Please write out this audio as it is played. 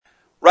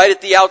Right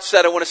at the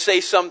outset, I want to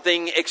say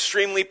something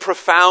extremely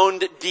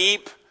profound,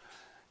 deep,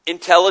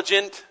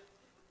 intelligent.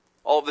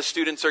 All of the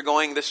students are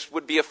going, this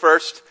would be a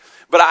first.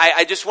 But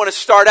I just want to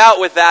start out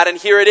with that, and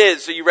here it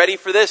is. Are you ready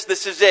for this?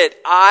 This is it.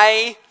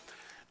 I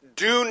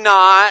do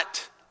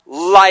not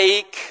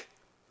like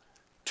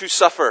to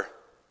suffer.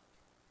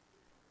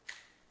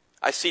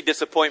 I see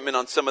disappointment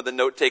on some of the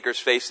note takers'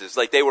 faces.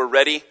 Like they were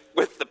ready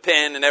with the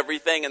pen and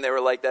everything, and they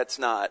were like, that's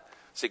not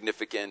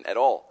significant at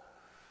all.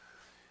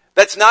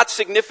 That's not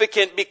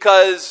significant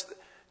because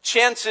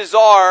chances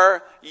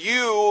are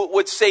you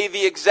would say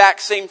the exact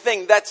same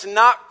thing. That's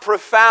not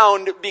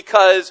profound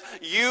because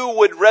you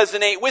would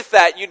resonate with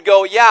that. You'd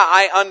go, yeah,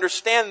 I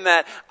understand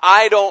that.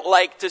 I don't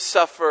like to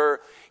suffer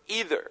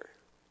either.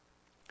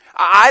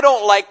 I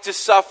don't like to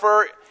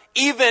suffer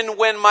even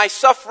when my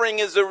suffering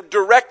is a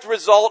direct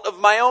result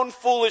of my own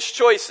foolish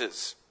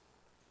choices.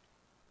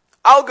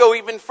 I'll go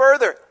even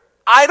further.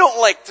 I don't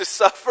like to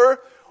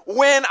suffer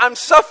when I'm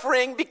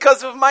suffering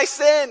because of my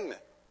sin.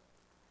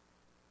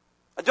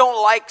 I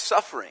don't like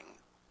suffering.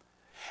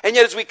 And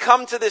yet as we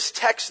come to this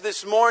text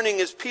this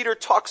morning, as Peter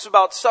talks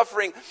about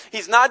suffering,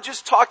 he's not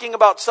just talking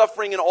about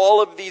suffering in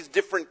all of these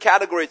different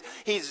categories.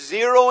 He's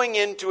zeroing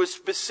into a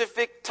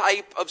specific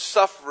type of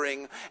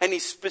suffering, and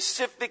he's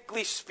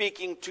specifically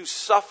speaking to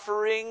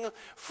suffering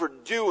for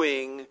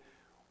doing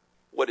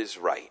what is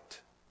right.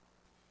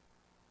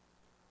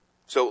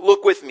 So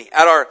look with me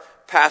at our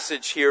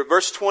passage here.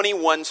 Verse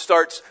 21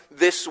 starts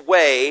this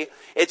way.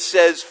 It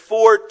says,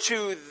 "For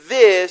to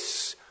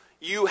this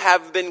you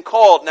have been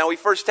called." Now we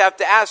first have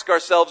to ask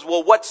ourselves,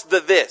 well, what's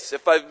the this?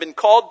 If I've been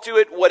called to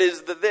it, what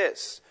is the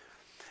this?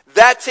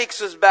 That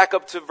takes us back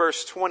up to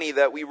verse 20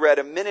 that we read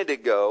a minute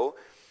ago.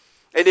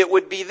 And it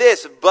would be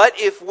this: "But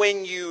if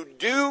when you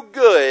do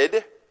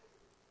good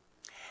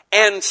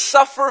and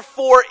suffer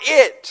for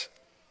it,"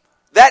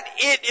 that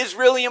it is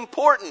really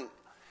important.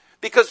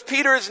 Because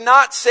Peter is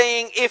not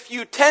saying if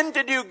you tend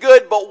to do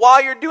good, but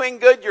while you're doing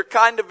good, you're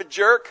kind of a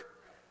jerk,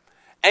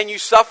 and you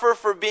suffer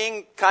for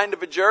being kind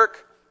of a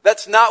jerk.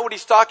 That's not what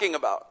he's talking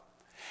about.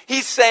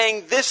 He's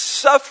saying this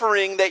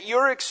suffering that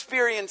you're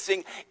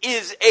experiencing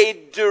is a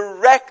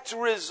direct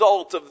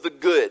result of the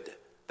good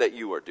that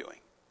you are doing.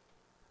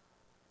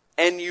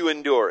 And you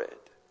endure it.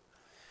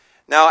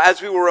 Now,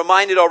 as we were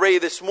reminded already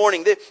this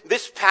morning,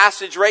 this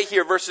passage right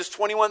here, verses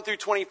 21 through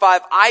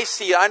 25, I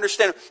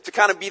understand to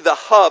kind of be the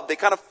hub. They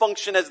kind of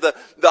function as the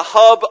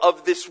hub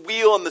of this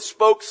wheel, and the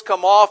spokes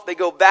come off. They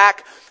go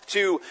back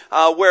to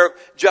where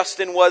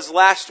Justin was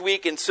last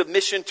week in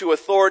submission to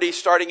authority,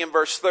 starting in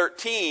verse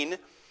 13.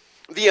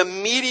 The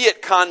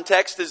immediate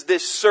context is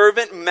this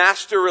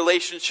servant-master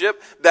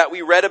relationship that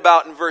we read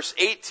about in verse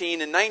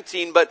 18 and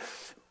 19,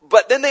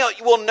 but then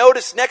you will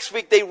notice next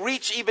week they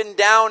reach even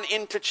down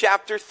into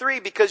chapter 3,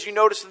 because you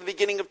notice at the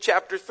beginning of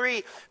chapter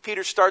 3,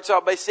 Peter starts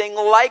out by saying,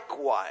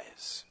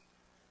 likewise.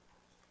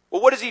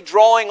 Well, what is he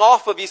drawing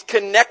off of? He's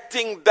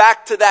connecting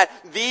back to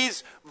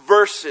these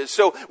verses.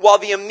 So while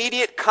the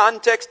immediate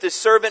context is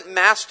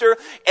servant-master,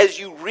 as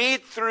you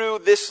read through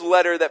this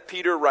letter that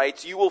Peter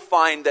writes, you will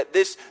find that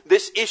this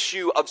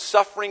issue of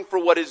suffering for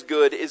what is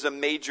good is a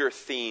major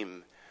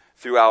theme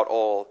throughout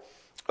all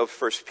of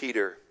 1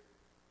 Peter.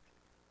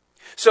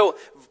 So,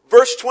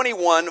 verse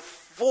 21,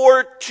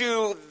 "For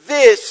to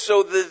this,"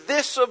 so the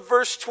this of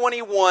verse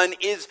 21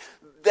 is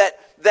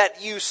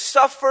that you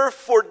suffer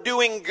for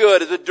doing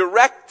good as a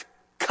direct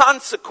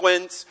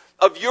consequence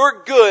of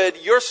your good,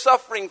 you're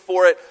suffering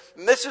for it.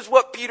 And this is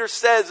what Peter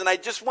says, and I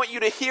just want you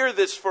to hear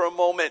this for a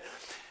moment.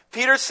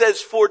 Peter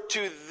says, "For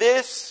to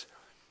this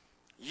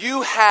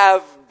you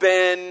have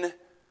been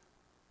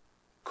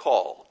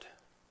called."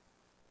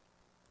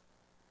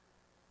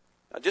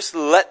 Now just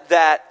let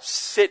that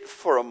sit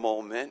for a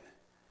moment.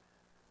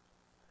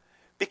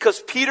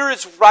 Because Peter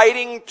is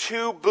writing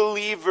to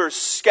believers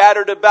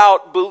scattered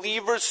about,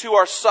 believers who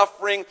are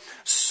suffering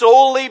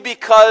solely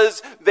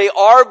because they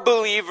are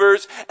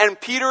believers, and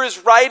Peter is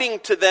writing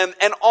to them,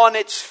 and on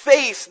its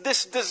face,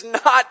 this does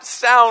not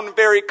sound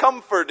very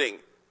comforting.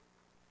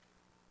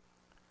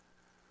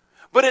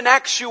 But in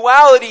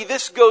actuality,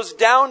 this goes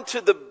down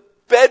to the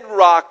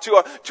bedrock,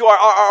 to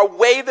our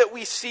way that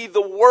we see the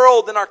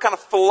world and our kind of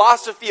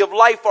philosophy of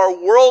life, our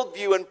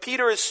worldview. And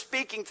Peter is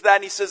speaking to that,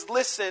 and he says,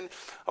 listen,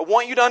 I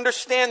want you to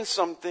understand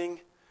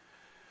something.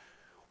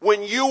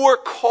 When you were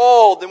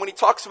called, and when he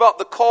talks about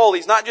the call,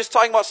 he's not just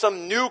talking about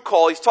some new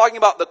call. He's talking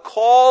about the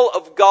call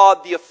of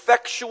God, the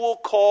effectual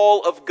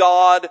call of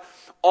God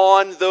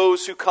on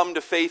those who come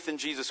to faith in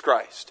Jesus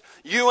Christ.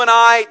 You and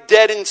I,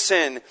 dead in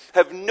sin,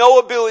 have no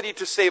ability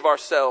to save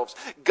ourselves.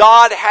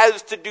 God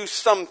has to do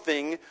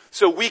something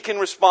so we can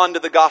respond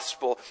to the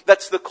gospel.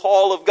 That's the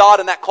call of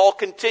God, and that call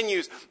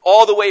continues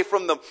all the way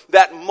from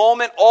that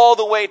moment all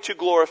the way to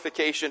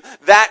glorification.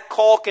 That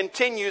call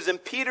continues,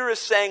 and Peter is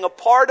saying a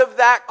part of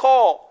that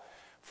call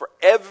for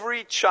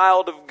every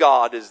child of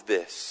God is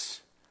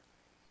this: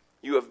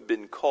 you have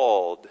been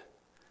called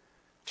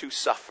to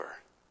suffer.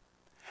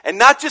 And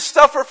not just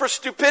suffer for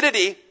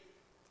stupidity.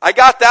 I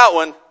got that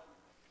one.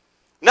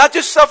 Not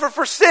just suffer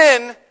for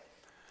sin,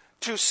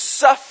 to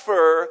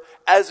suffer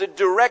as a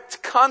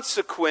direct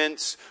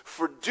consequence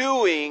for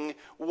doing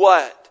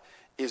what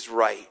is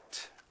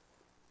right.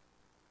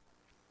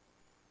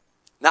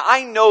 Now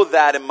I know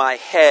that in my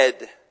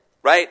head,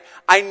 right?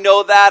 I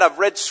know that. I've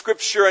read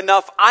scripture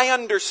enough. I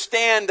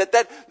understand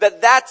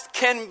that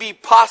can be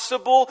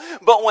possible.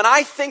 But when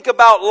I think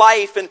about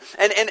life and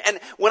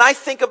when I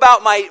think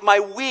about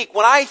my week,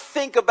 when I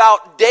think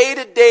about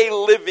day-to-day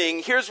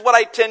living, here's what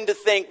I tend to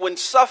think. When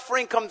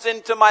suffering comes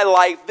into my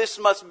life, this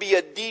must be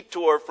a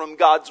detour from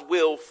God's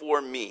will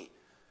for me.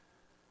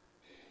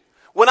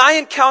 When I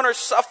encounter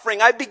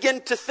suffering, I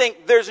begin to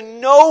think there's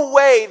no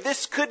way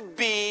this could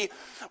be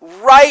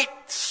right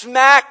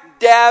smack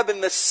dab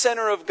in the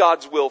center of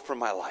God's will for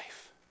my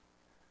life.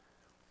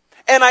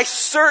 And I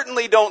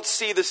certainly don't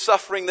see the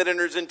suffering that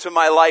enters into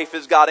my life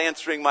as God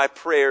answering my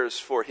prayers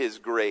for His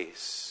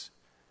grace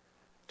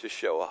to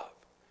show up.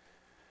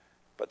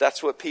 But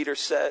that's what Peter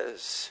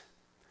says.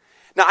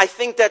 Now I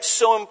think that's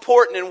so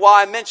important, and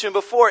why I mentioned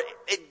before,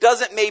 it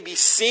doesn't maybe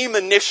seem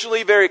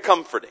initially very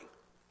comforting.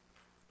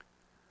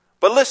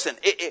 But listen,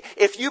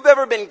 if you've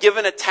ever been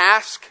given a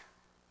task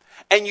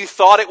and you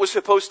thought it was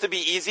supposed to be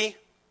easy,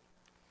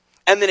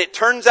 and then it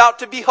turns out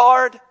to be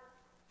hard,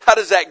 how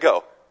does that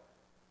go?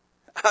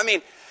 I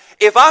mean,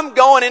 if I'm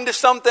going into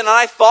something and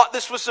I thought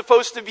this was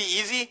supposed to be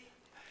easy,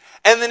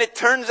 and then it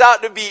turns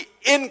out to be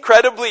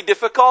incredibly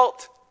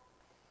difficult,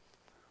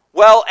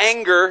 well,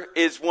 anger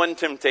is one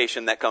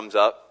temptation that comes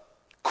up.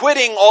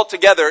 Quitting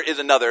altogether is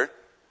another.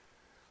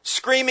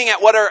 Screaming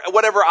at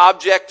whatever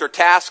object or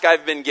task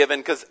I've been given,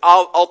 because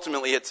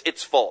ultimately it's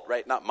its fault,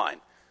 right? Not mine.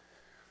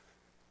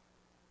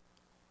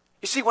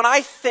 You see, when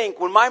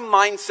my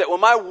mindset, when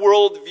my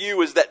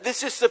worldview is that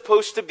this is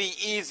supposed to be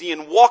easy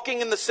and walking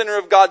in the center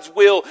of God's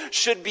will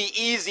should be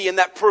easy, and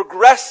that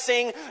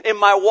progressing in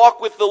my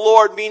walk with the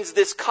Lord means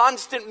this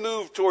constant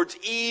move towards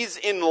ease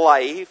in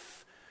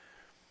life,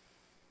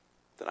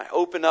 then I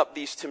open up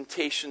these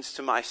temptations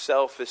to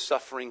myself as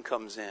suffering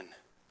comes in.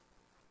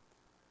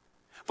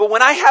 But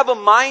when I have a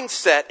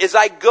mindset, as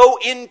I go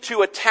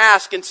into a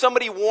task and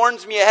somebody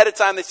warns me ahead of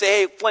time, they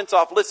say, hey,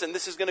 Flintoff, listen,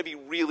 this is going to be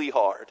really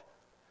hard.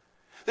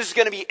 This is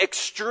going to be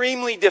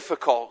extremely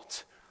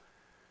difficult.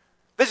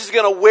 This is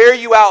going to wear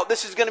you out.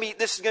 This is going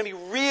to be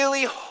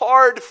really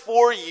hard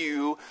for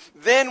you.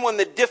 Then when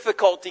the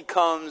difficulty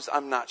comes,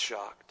 I'm not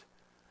shocked.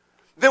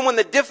 Then when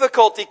the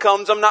difficulty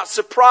comes, I'm not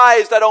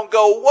surprised. I don't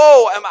go,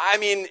 whoa,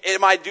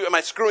 am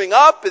I screwing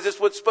up? Is this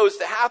what's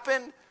supposed to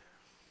happen?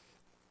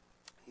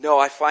 No,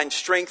 I find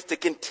strength to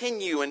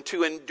continue and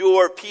to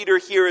endure. Peter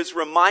here is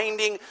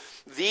reminding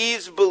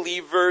these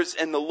believers,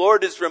 and the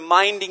Lord is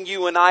reminding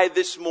you and I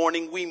this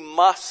morning, we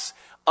must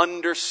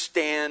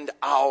understand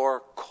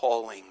our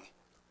calling.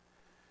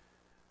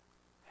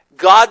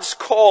 God's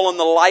call on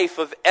the life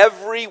of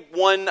every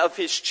one of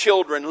His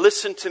children.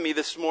 Listen to me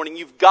this morning.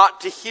 You've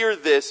got to hear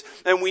this,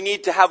 and we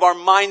need to have our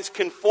minds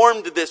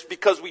conformed to this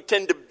because we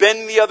tend to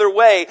bend the other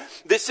way.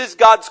 This is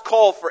God's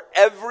call for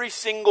every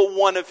single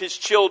one of His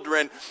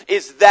children,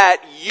 is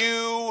that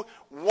you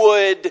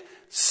would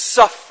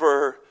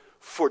suffer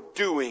for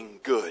doing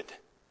good.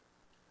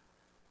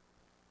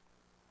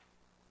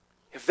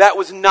 If that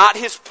was not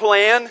His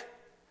plan,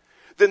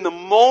 then the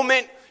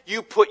moment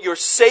you put your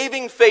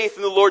saving faith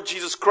in the Lord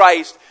Jesus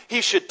Christ,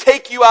 He should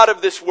take you out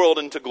of this world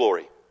into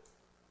glory.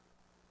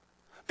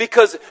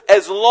 Because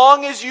as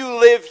long as you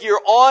live here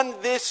on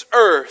this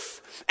earth,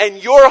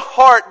 and your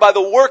heart, by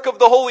the work of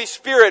the Holy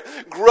Spirit,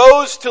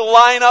 grows to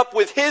line up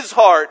with His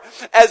heart,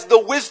 as the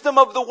wisdom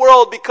of the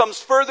world becomes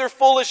further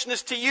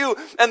foolishness to you,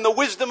 and the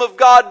wisdom of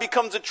God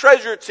becomes a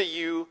treasure to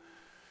you,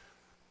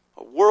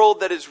 a world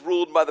that is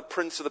ruled by the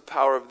prince of the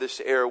power of this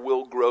air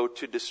will grow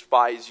to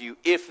despise you.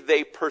 If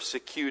they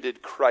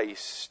persecuted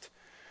Christ,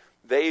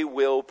 they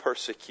will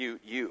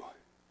persecute you.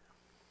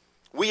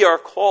 We are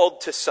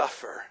called to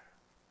suffer.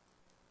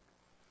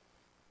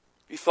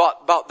 You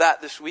thought about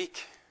that this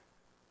week?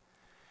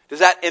 Does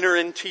that enter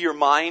into your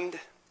mind?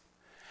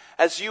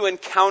 As you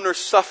encounter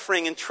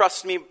suffering, and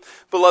trust me,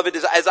 beloved,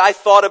 as I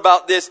thought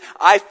about this,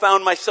 I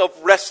found myself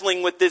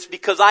wrestling with this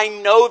because I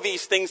know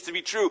these things to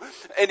be true.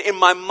 And in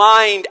my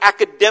mind,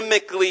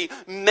 academically,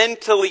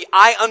 mentally,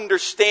 I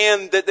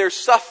understand that there's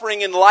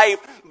suffering in life.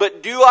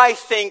 But do I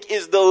think,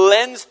 is the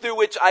lens through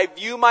which I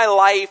view my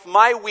life,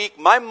 my week,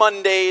 my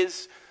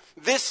Mondays,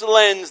 this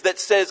lens that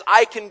says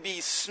I can be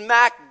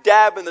smack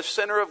dab in the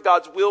center of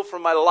God's will for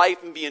my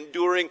life and be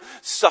enduring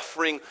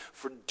suffering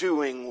for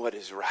doing what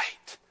is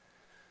right?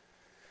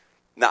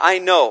 Now I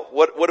know,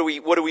 what do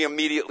we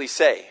immediately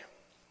say?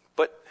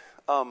 But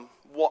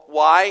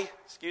why?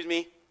 Excuse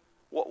me.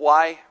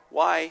 Why?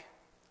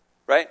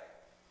 Right?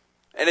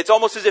 And it's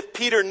almost as if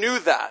Peter knew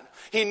that.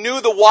 He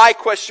knew the why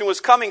question was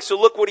coming. So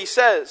look what he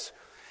says.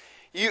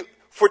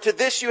 For to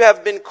this you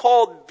have been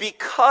called,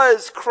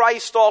 because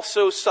Christ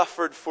also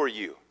suffered for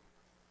you.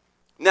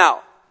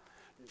 Now,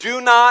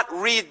 do not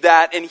read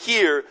that and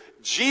hear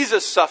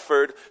Jesus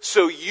suffered,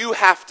 so you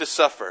have to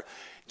suffer.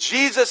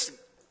 Jesus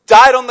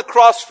died on the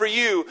cross for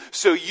you,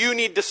 so you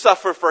need to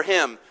suffer for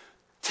Him.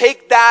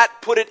 take that,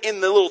 put it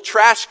in the little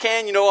trash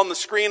can, on the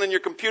screen on your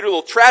computer,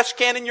 little trash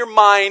can in your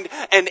mind,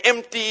 and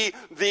empty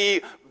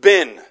the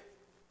bin.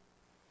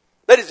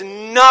 That is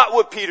not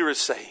what Peter is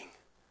saying.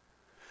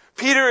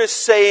 Peter is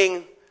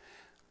saying,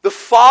 the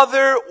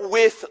Father,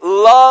 with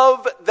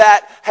love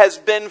that has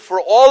been for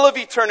all of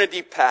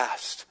eternity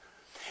past,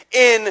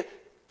 in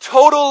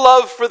total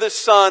love for the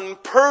Son,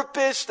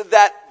 purposed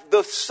that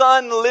the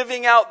Son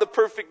living out the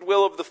perfect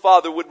will of the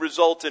Father would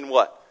result in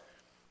what?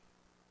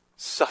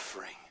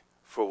 Suffering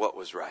for what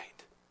was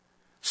right.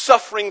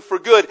 Suffering for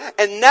good.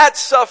 And that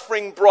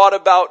suffering brought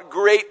about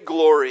great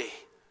glory.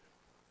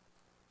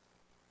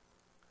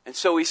 And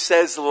so he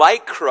says,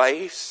 like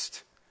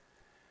Christ,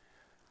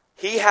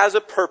 He has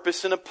a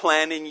purpose and a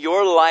plan in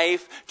your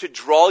life to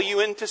draw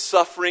you into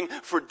suffering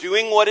for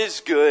doing what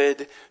is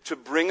good, to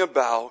bring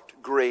about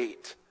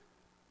great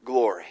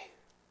glory.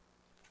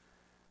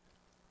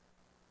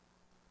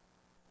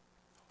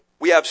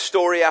 We have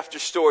story after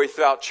story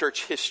throughout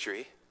church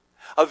history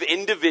of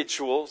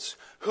individuals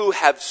who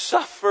have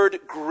suffered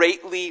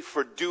greatly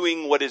for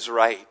doing what is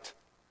right.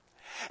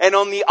 And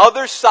on the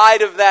other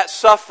side of that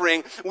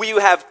suffering, we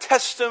have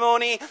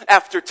testimony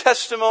after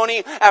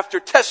testimony after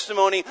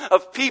testimony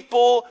of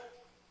people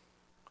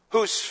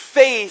whose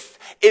faith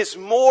is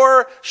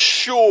more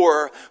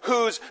sure,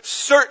 whose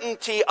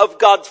certainty of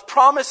God's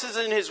promises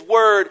in His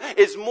Word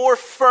is more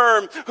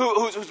firm,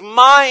 whose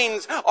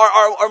minds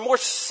are more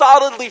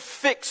solidly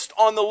fixed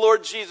on the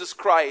Lord Jesus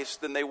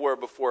Christ than they were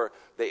before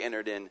they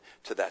entered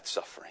into that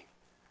suffering.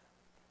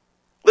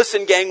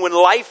 Listen, gang, when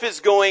life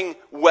is going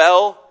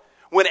well,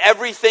 when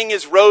everything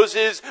is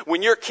roses,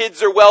 when your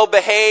kids are well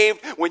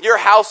behaved, when your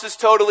house is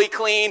totally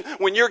clean,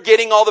 when you're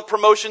getting all the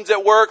promotions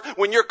at work,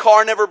 when your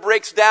car never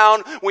breaks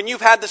down, when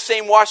you've had the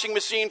same washing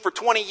machine for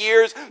 20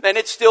 years and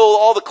it's still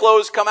all the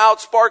clothes come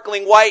out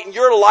sparkling white and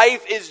your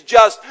life is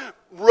just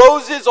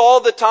roses all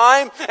the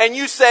time, and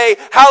you say,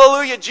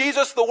 hallelujah,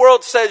 Jesus, the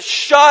world says,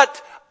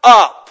 shut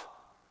up.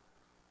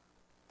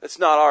 That's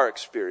not our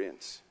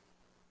experience.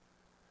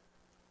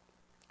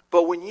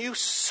 But when you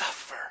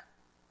suffer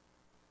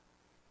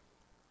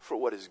for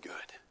what is good,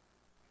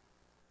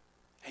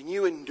 and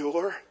you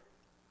endure,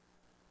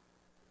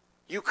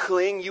 you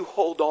cling, you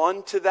hold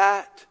on to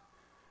that,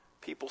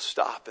 people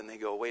stop and they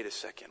go, wait a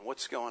second,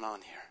 what's going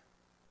on here?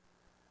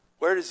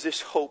 Where does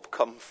this hope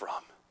come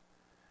from?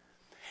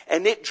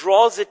 And it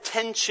draws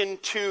attention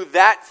to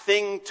that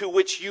thing to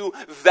which you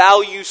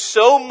value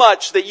so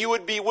much that you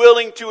would be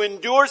willing to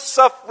endure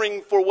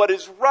suffering for what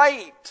is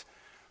right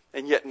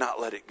and yet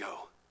not let it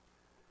go.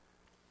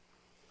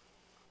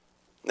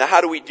 Now,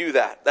 how do we do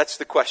that? That's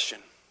the question.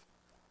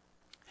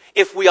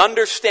 If we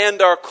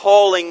understand our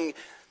calling,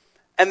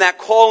 and that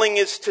calling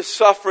is to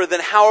suffer,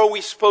 then how are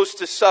we supposed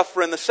to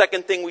suffer? And the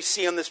second thing we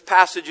see in this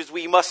passage is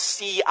we must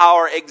see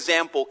our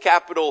example,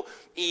 capital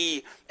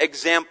E,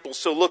 example.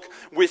 So look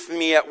with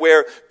me at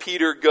where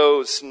Peter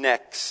goes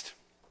next.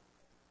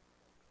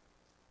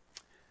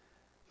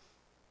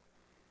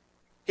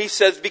 He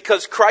says,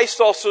 because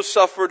Christ also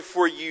suffered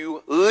for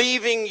you,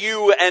 leaving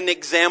you an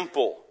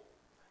example.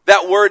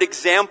 That word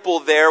example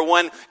there,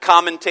 one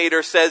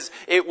commentator says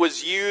it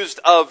was used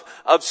of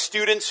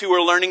students who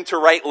were learning to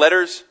write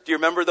letters. Do you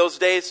remember those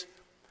days?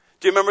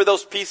 Do you remember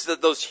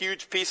those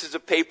huge pieces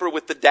of paper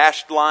with the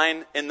dashed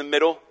line in the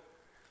middle?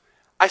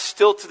 I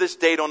still to this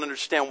day don't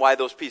understand why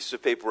those pieces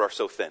of paper are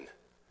so thin.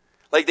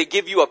 Like they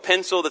give you a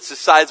pencil that's the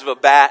size of a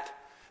bat.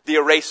 The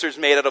eraser's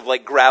made out of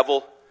like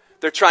gravel.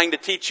 They're trying to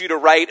teach you to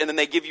write, and then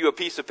they give you a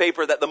piece of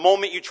paper that the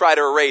moment you try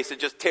to erase,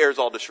 it just tears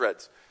all to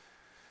shreds.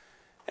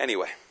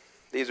 Anyway.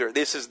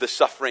 This is the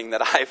suffering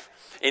that I've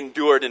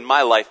endured in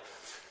my life.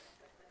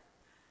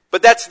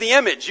 But that's the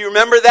image. You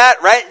remember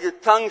that, right? Your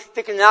tongue's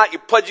sticking out,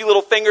 your pudgy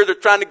little fingers are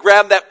trying to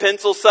grab that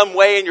pencil some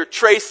way, and you're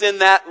tracing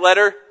that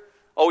letter.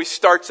 Always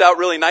starts out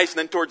really nice, and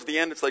then towards the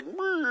end it's like,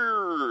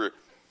 brrr.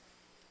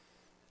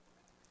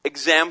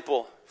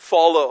 Example,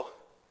 follow.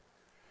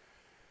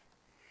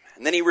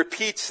 And then he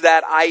repeats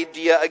that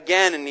idea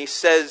again, and he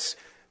says,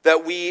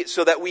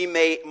 so that we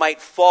might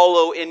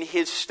follow in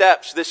His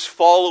steps. This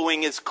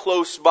following is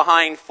close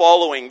behind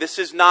following. This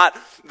is not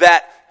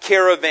that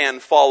caravan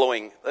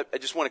following. I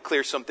just want to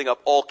clear something up.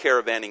 All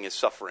caravanning is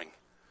suffering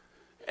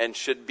and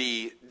should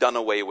be done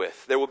away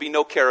with. There will be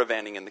no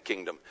caravanning in the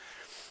kingdom.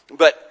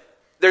 But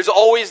there's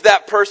always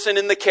that person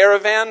in the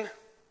caravan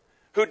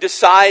who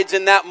decides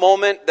in that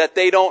moment that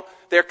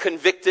they're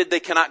convicted, they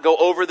cannot go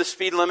over the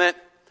speed limit.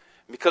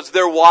 Because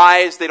they're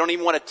wise, they don't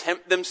even want to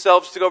tempt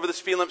themselves to go over the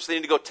speed limit, so they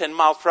need to go 10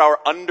 miles per hour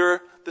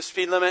under the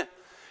speed limit.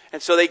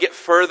 And so they get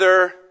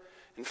further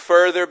and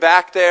further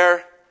back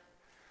there.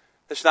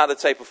 That's not the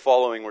type of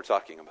following we're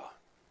talking about.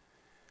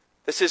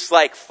 This is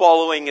like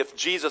following if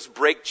Jesus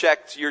brake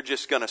checked, you're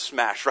just going to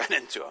smash right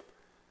into Him.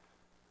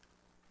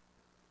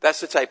 That's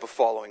the type of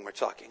following we're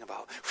talking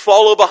about.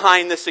 Follow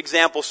behind this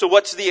example. So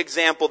what's the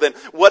example then?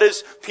 What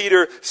does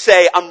Peter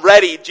say? I'm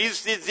ready.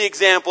 Jesus is the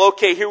example.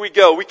 Okay, here we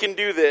go. We can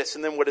do this.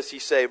 And then what does he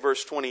say?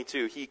 Verse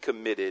 22, He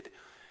committed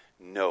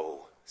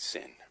no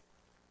sin.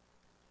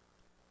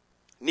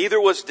 Neither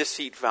was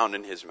deceit found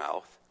in His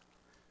mouth.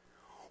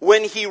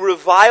 When he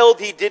reviled,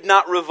 he did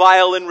not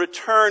revile in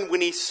return.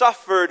 When he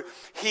suffered,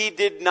 he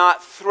did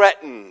not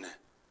threaten.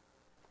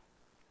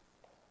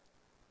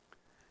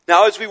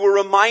 Now, as we were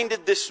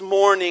reminded this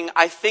morning,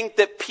 I think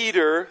that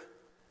Peter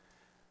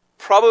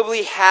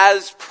probably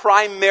has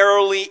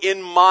primarily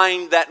in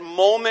mind that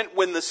moment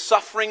when the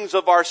sufferings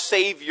of our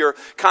Savior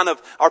kind of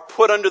are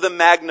put under the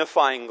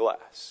magnifying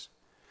glass.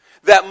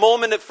 That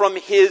moment from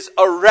his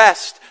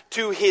arrest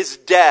to his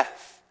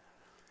death.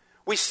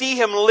 We see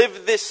him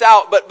live this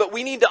out, but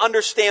we need to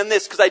understand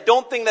this, because I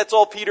don't think that's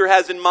all Peter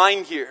has in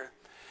mind here.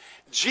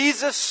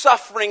 Jesus'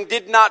 suffering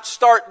did not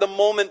start the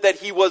moment that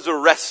he was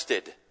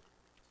arrested.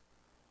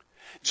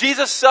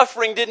 Jesus'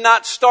 suffering did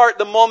not start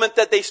the moment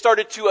that they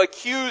started to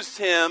accuse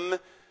him,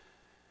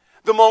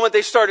 the moment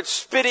they started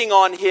spitting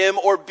on him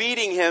or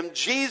beating him.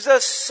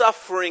 Jesus'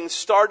 suffering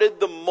started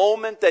the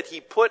moment that he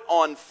put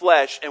on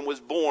flesh and was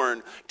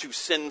born to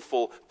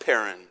sinful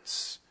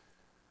parents.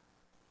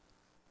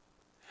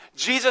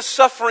 Jesus'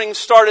 suffering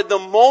started the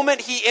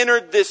moment he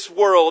entered this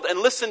world. And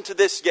listen to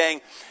this, gang.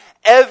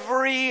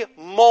 Every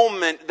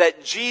moment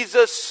that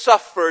Jesus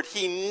suffered,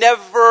 he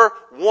never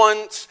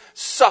once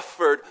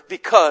suffered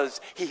because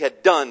he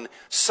had done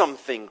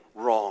something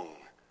wrong.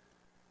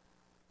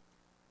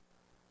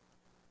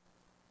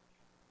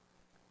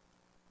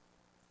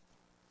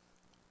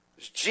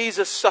 As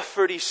Jesus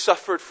suffered, he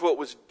suffered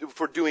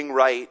for doing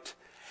right.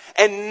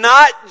 And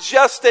not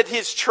just at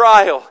his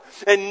trial,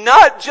 and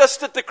not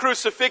just at the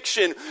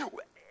crucifixion.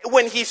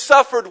 When he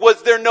suffered,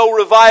 was there no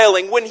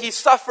reviling? When he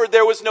suffered,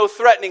 there was no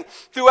threatening.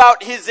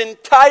 Throughout his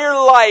entire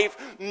life,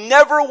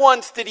 never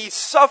once did he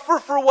suffer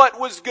for what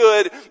was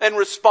good and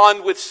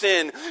respond with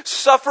sin.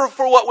 Suffer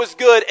for what was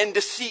good and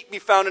deceit be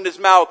found in his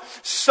mouth.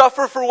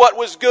 Suffer for what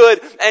was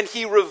good and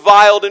he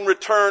reviled in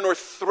return or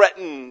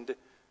threatened.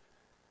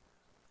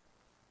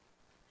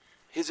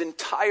 His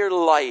entire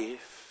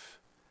life,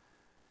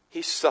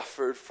 he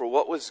suffered for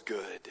what was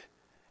good,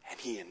 and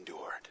he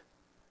endured.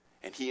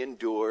 And he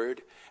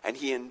endured, and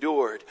he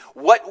endured.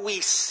 What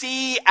we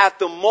see at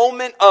the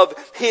moment of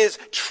his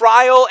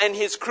trial and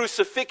his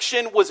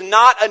crucifixion was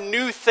not a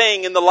new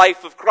thing in the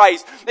life of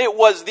Christ. It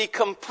was the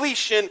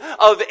completion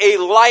of a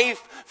life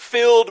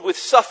filled with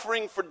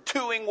suffering for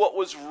doing what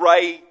was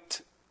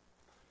right.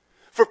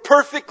 For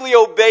perfectly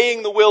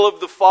obeying the will of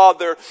the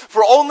Father.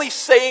 For only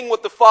saying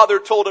what the Father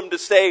told him to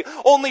say.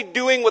 Only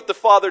doing what the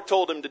Father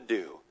told him to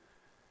do.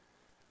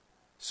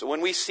 So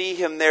when we see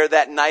him there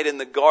that night in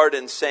the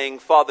garden saying,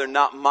 Father,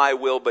 not my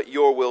will, but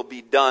your will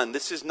be done.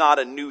 This is not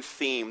a new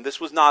theme.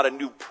 This was not a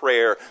new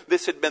prayer.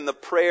 This had been the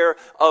prayer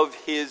of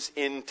his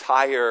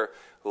entire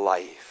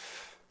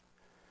life.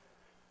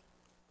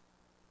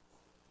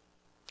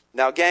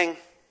 Now, gang,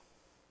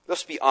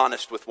 let's be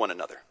honest with one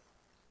another.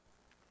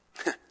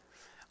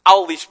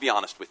 I'll at least be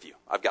honest with you.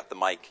 I've got the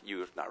mic.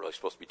 You're not really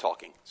supposed to be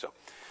talking. So,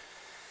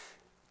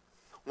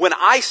 when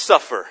I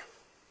suffer,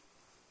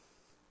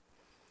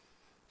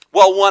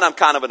 well, one, I'm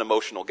kind of an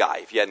emotional guy,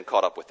 if you hadn't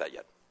caught up with that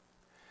yet.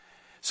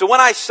 So when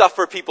I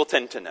suffer, people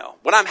tend to know.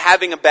 When I'm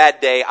having a bad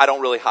day, I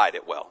don't really hide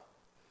it well.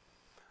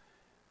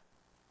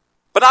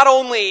 But not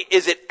only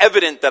is it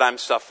evident that I'm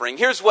suffering,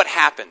 here's what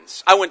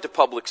happens. I went to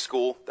public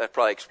school. That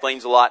probably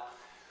explains a lot.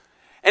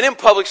 And in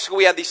public school,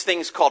 we had these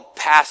things called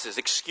passes,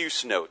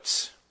 excuse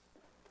notes.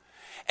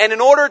 And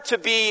in order to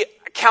be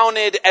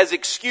counted as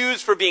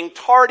excused for being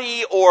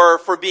tardy or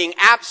for being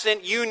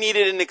absent, you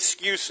needed an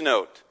excuse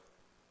note.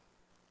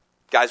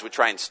 Guys would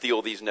try and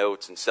steal these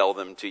notes and sell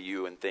them to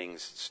you and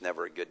things. It's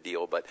never a good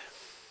deal. But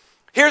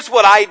here's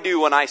what I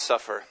do when I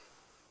suffer.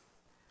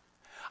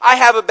 I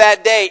have a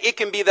bad day. It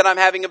can be that I'm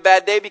having a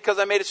bad day because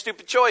I made a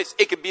stupid choice.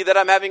 It could be that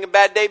I'm having a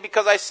bad day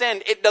because I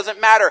sinned. It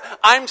doesn't matter.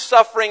 I'm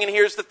suffering, and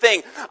here's the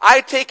thing. I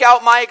take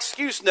out my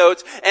excuse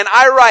notes and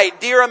I write,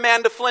 Dear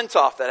Amanda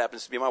Flintoff. That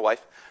happens to be my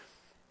wife.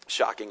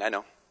 Shocking, I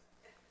know.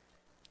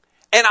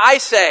 And I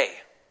say,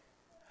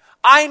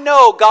 I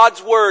know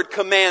God's word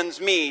commands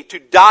me to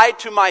die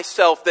to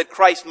myself that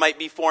Christ might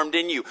be formed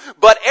in you.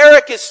 But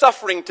Eric is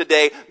suffering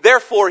today,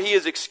 therefore he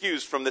is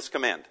excused from this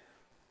command.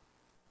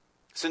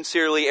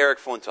 Sincerely, Eric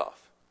Flintoff.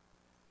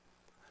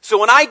 So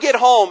when I get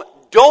home,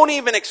 don't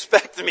even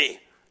expect me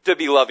to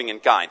be loving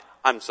and kind.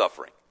 I'm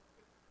suffering.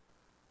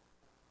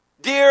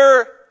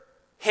 Dear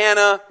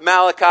Hannah,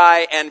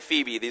 Malachi, and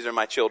Phoebe, these are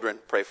my children,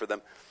 pray for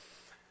them.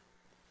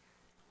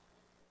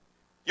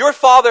 Your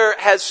father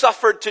has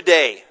suffered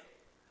today.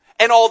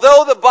 And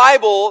although the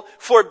Bible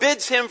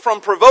forbids him from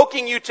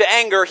provoking you to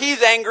anger,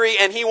 he's angry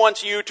and he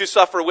wants you to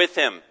suffer with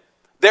him.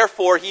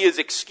 Therefore, he is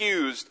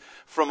excused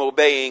from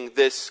obeying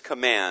this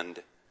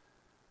command.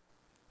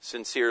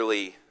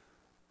 Sincerely,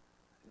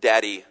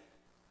 Daddy,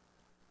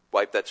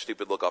 wipe that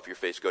stupid look off your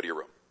face, go to your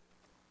room.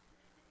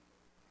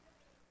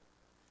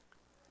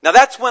 Now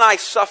that's when I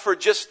suffer,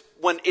 just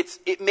when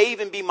it may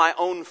even be my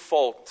own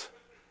fault.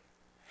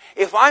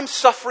 If I'm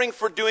suffering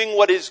for doing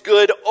what is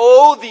good,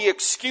 oh, the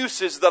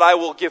excuses that I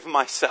will give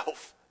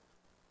myself.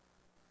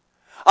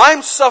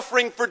 I'm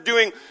suffering for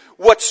doing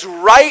what's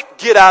right,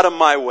 get out of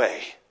my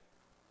way.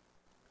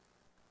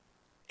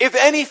 If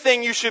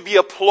anything, you should be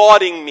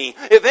applauding me.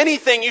 If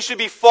anything, you should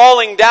be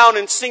falling down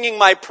and singing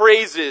my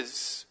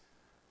praises.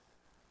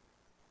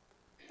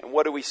 And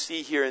what do we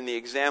see here in the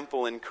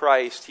example in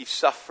Christ? He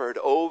suffered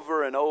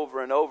over and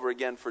over and over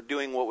again for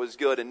doing what was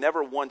good. And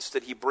never once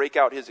did he break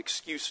out his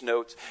excuse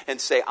notes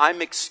and say,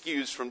 I'm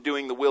excused from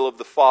doing the will of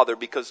the Father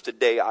because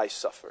today I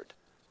suffered.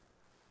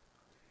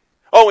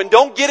 Oh, and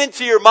don't get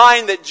into your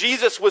mind that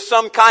Jesus was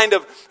some kind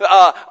of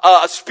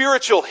a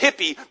spiritual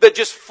hippie that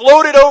just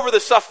floated over the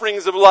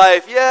sufferings of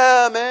life.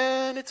 Yeah,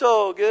 man, it's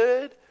all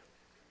good.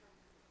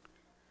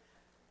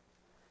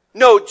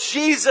 No,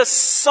 Jesus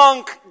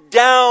sunk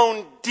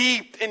down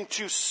deep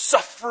into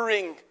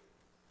suffering.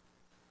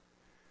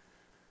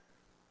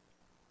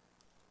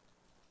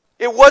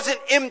 It wasn't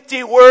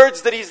empty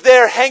words that he's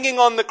there hanging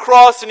on the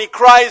cross and he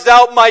cries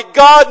out, my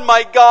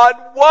God,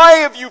 why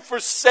have you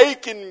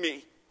forsaken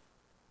me?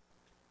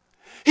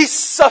 He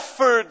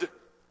suffered.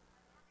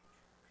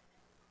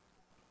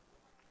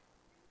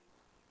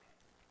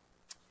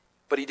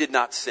 But he did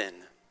not sin.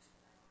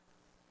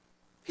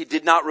 He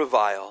did not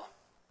revile.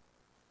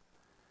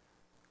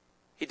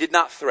 He did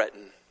not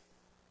threaten.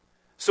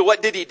 So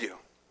what did he do?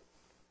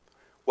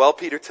 Well,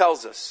 Peter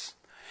tells us.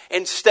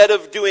 Instead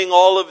of doing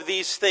all of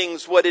these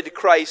things, what did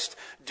Christ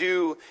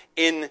do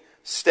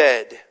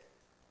instead?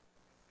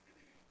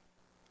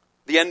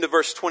 The end of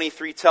verse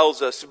 23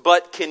 tells us,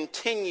 but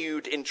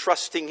continued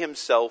entrusting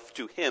himself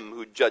to him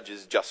who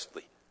judges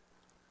justly.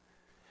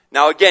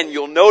 Now again,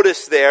 you'll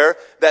notice there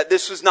that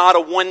this was not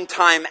a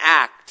one-time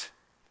act.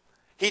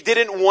 He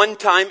didn't one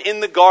time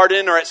in the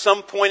garden or at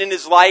some point in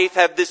his life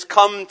have this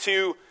come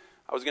to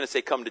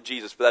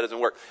Jesus, but that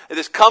doesn't work.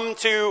 This come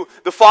to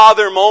the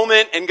Father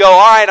moment and go,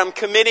 all right, I'm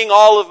committing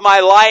all of my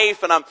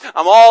life and I'm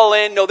all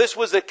in. No, this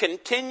was a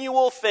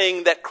continual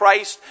thing that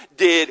Christ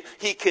did.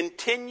 He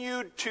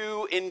continued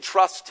to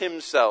entrust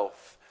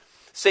himself.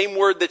 Same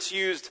word that's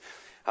used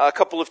a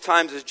couple of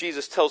times as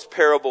Jesus tells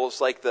parables,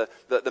 like the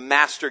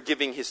master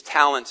giving his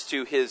talents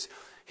to his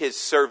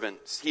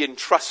servants. He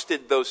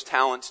entrusted those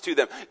talents to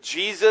them.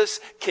 Jesus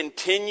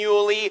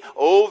continually,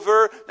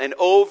 over and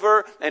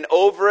over and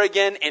over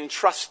again,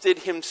 entrusted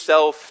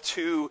himself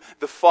to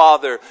the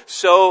Father.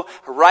 So,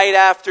 right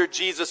after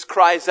Jesus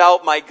cries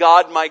out, my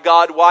God,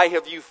 why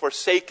have you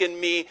forsaken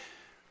me?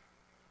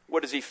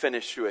 What does he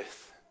finish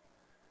with?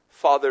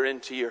 Father,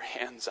 into your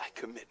hands I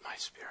commit my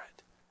spirit.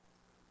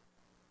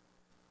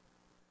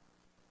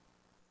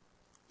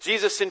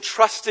 Jesus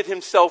entrusted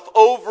himself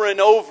over and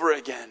over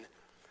again.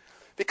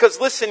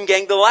 Because listen,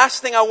 gang, the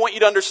last thing I want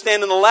you to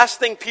understand, and the last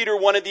thing Peter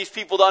wanted these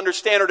people to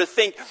understand or to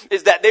think,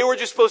 is that they were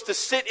just supposed to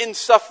sit in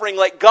suffering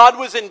like God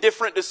was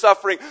indifferent to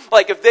suffering.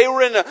 Like if they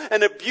were in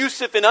an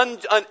abusive and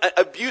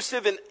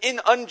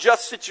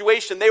unjust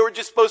situation, they were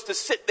just supposed to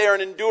sit there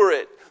and endure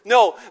it.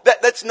 No,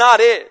 that's not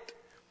it.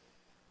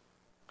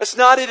 That's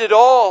not it at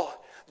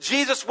all.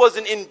 Jesus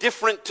wasn't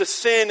indifferent to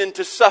sin and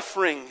to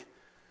suffering.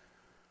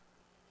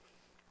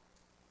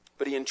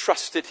 But he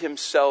entrusted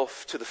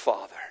himself to the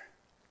Father.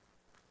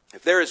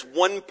 If there is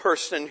one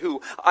person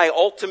who I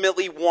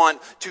ultimately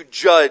want to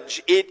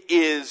judge, it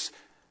is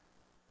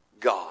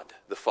God,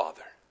 the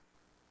Father.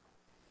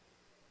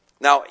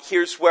 Now,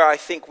 here's where I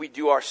think we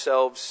do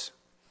ourselves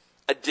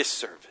a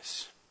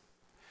disservice.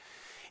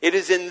 It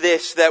is in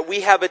this that we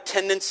have a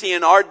tendency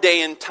in our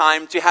day and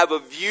time to have a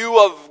view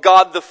of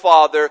God the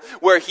Father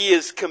where He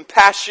is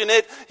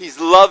compassionate, He's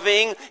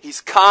loving,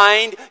 He's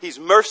kind, He's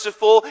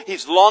merciful,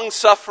 He's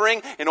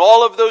long-suffering, and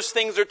all of those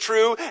things are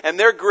true and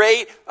they're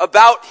great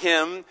about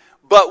Him.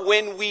 But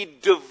when we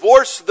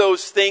divorce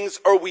those things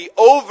or we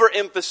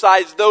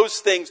overemphasize those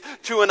things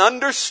to an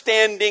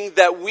understanding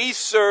that we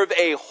serve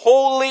a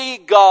holy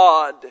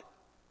God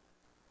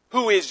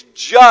who is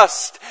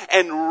just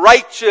and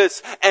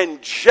righteous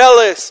and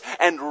jealous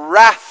and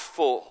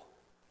wrathful,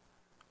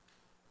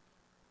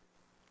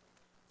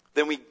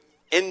 then we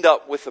end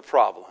up with a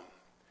problem.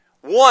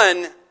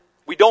 One,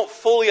 we don't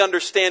fully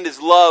understand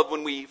His love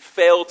when we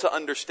fail to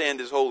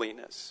understand His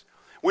holiness.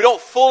 We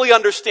don't fully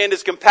understand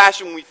His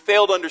compassion when we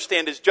fail to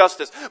understand His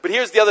justice. But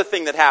here's the other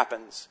thing that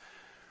happens.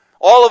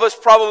 All of us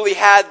probably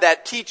had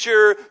that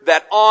teacher,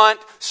 that aunt,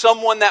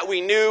 someone that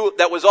we knew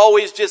that was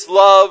always just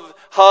love,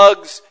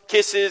 hugs,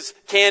 kisses,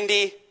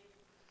 candy.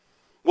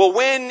 Well,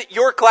 when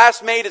your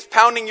classmate is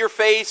pounding your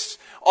face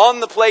on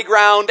the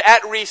playground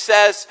at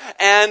recess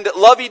and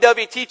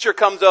lovey-dovey teacher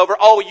comes over,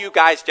 oh, you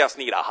guys just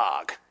need a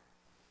hug.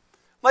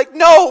 Like,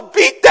 no,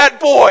 beat that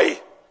boy.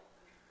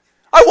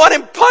 I want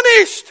him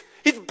punished.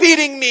 He's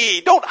beating me.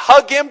 Don't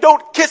hug him.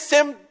 Don't kiss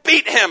him.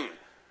 Beat him.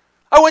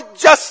 I want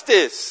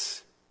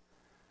justice.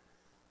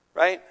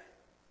 Right?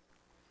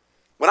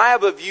 When I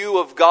have a view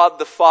of God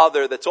the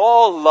Father that's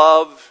all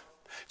love,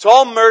 it's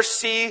all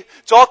mercy,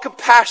 it's all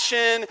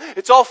compassion,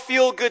 it's all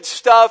feel-good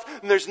stuff,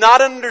 and there's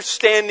not an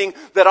understanding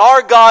that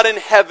our God in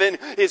heaven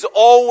is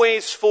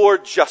always for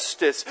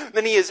justice,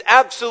 and He is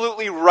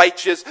absolutely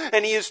righteous,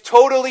 and He is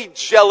totally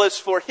jealous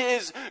for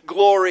His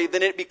glory,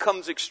 then it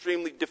becomes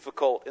extremely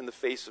difficult in the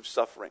face of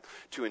suffering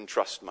to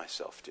entrust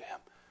myself to Him.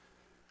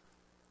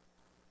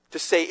 to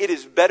say it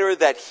is better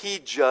that he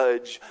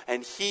judge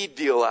and he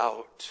deal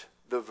out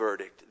the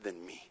verdict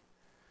than me.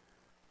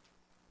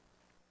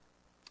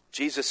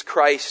 Jesus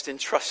Christ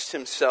entrusts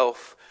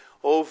himself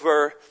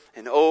over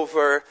and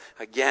over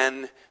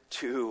again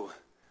to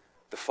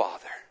the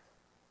Father.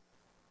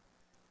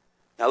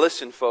 Now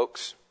listen,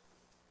 folks.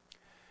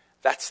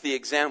 That's the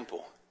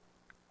example.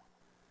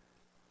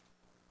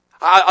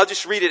 I'll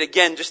just read it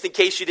again just in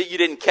case you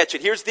didn't catch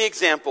it. Here's the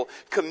example.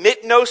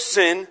 Commit no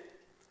sin.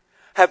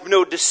 Have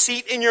no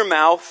deceit in your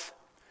mouth.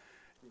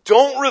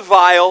 Don't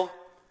revile.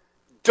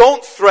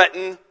 Don't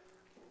threaten.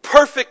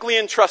 Perfectly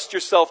entrust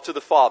yourself to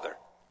the Father.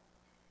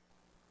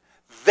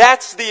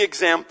 That's the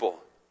example.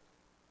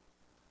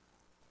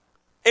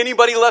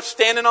 Anybody left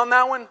standing on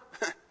that one?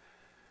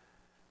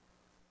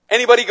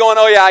 Anybody going,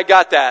 oh yeah, I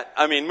got that.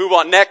 Move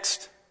on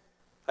next.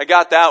 I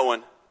got that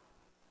one.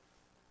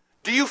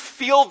 Do you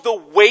feel the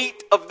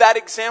weight of that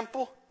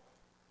example?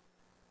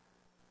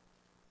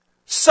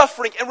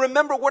 Suffering. And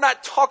remember, we're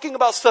not talking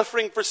about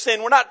suffering for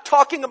sin. We're not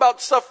talking about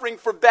suffering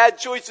for bad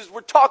choices.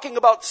 We're talking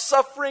about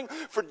suffering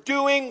for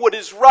doing what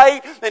is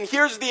right. And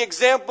here's the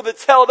example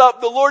that's held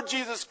up. The Lord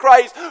Jesus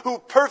Christ, who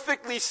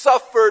perfectly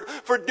suffered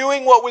for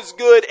doing what was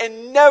good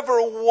and never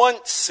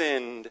once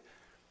sinned.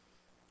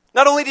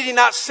 Not only did he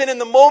not sin in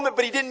the moment,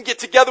 but he didn't get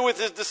together with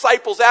his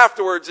disciples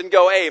afterwards and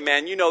go, hey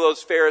man, you know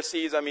those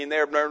Pharisees,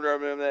 they're blah, blah,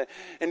 blah, blah,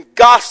 and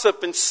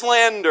gossip and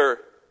slander.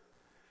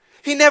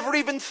 He never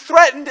even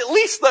threatened, at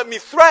least let me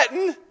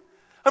threaten.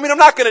 I'm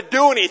not going to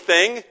do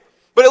anything,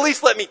 but at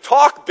least let me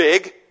talk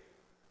big.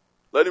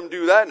 Let him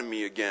do that to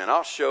me again.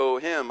 I'll show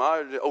him.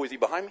 Oh, is he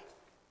behind me?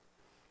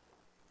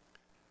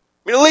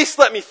 At least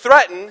let me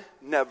threaten.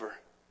 Never.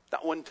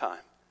 Not one time.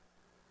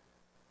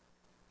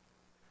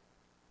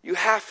 You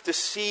have to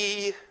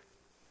see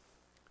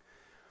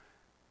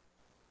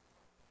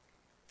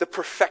the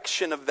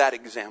perfection of that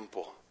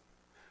example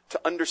to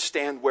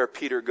understand where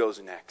Peter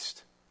goes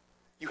next.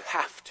 You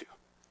have to.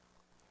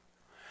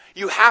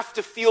 You have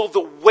to feel the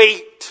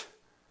weight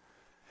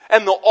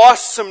and the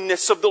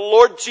awesomeness of the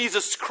Lord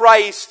Jesus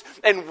Christ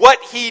and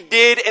what he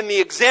did and the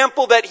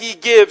example that he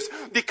gives.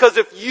 Because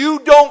if you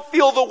don't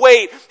feel the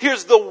weight,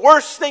 here's the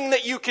worst thing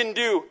that you can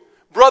do.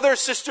 Brother,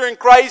 sister in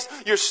Christ,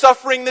 you're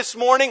suffering this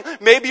morning.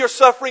 Maybe you're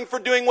suffering for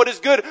doing what is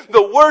good.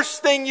 The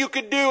worst thing you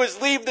could do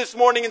is leave this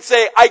morning and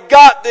say, I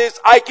got this,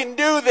 I can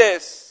do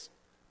this.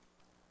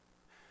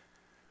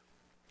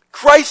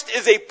 Christ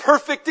is a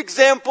perfect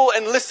example,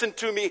 and listen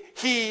to me,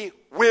 he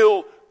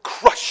will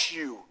crush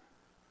you.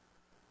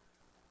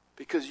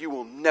 Because you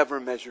will never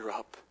measure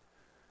up.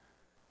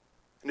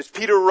 And as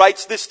Peter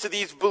writes this to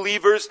these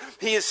believers,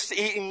 he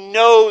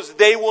knows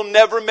they will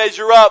never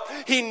measure up.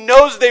 He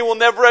knows they will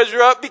never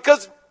measure up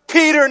because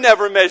Peter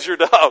never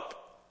measured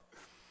up.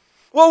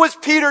 What was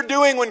Peter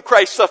doing when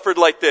Christ suffered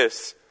like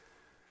this?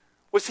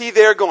 Was he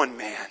there going,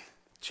 man,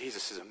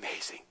 Jesus is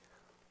amazing?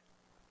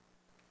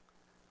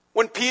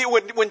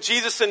 When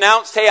Jesus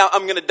announced, hey,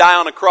 I'm going to die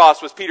on a cross,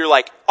 was Peter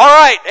like, all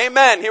right,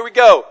 amen, here we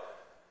go?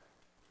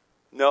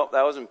 No,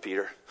 that wasn't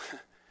Peter.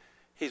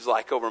 He's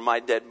like, over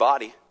my dead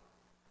body.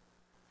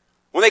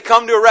 When they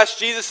come to arrest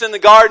Jesus in the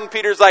garden,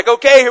 Peter's like,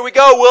 okay, here we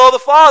go, will of the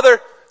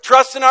Father,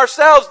 trust in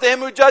ourselves to him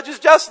who judges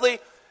justly.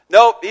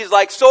 Nope, he's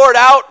like, sword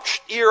out,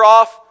 ear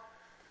off.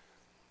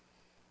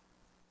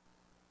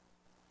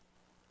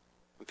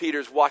 And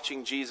Peter's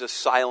watching Jesus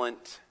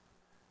silent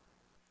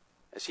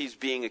as he's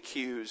being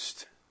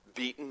accused,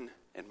 beaten,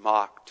 and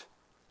mocked.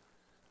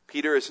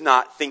 Peter is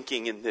not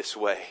thinking in this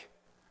way.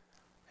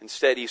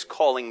 Instead, he's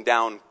calling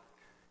down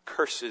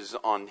curses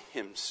on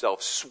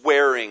himself,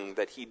 swearing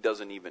that he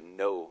doesn't even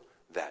know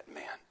that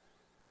man.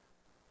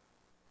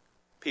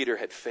 Peter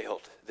had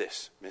failed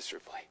this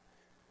miserably.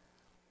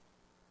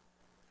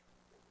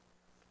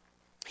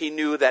 He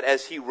knew that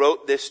as he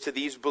wrote this to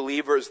these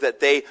believers that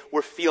they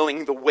were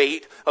feeling the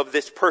weight of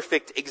this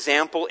perfect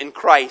example in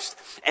Christ.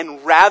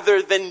 And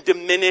rather than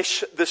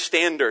diminish the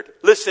standard,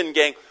 listen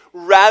gang,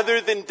 rather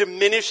than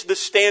diminish the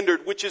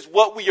standard, which is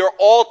what we are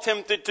all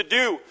tempted to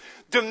do,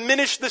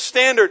 diminish the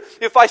standard.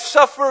 If I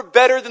suffer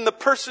better than the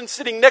person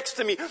sitting next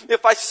to me,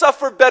 if I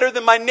suffer better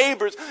than my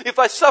neighbors, if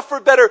I suffer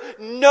better,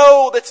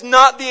 no, that's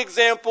not the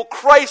example.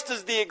 Christ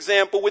is the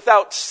example.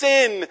 Without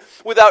sin,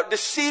 without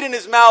deceit in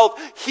his mouth,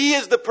 he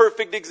is the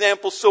perfect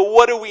example. So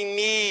what do we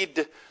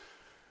need?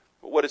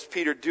 What does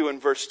Peter do in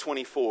verse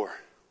 24?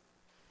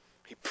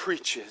 He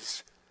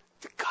preaches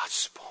the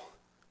gospel.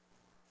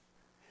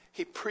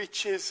 He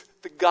preaches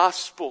the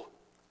gospel.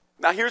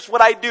 Now here's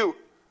what I do.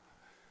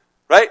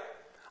 Right?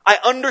 I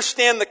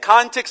understand the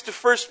context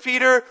of 1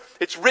 Peter.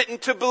 It's written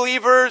to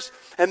believers.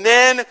 And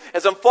then,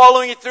 as I'm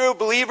following it through,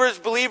 believers,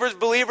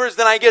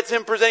 then I get to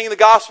him presenting the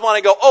gospel and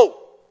I go, oh,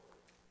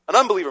 an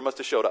unbeliever must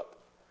have showed up.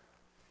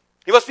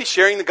 He must be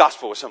sharing the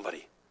gospel with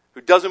somebody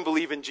who doesn't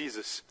believe in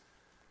Jesus.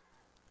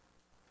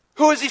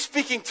 Who is he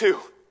speaking to?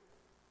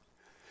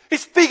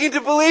 He's speaking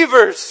to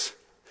believers.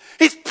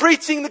 He's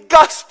preaching the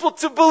gospel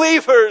to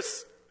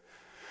believers.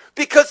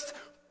 Because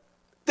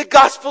The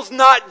gospel's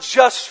not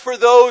just for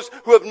those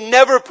who have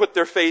never put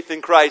their faith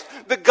in Christ.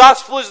 The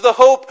gospel is the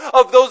hope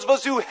of those of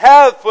us who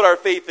have put our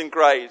faith in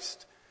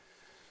Christ.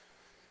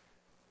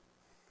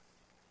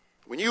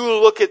 When you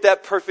look at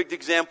that perfect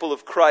example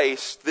of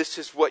Christ, this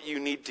is what you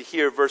need to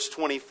hear. Verse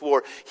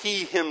 24,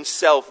 He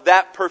Himself,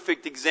 that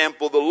perfect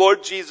example, the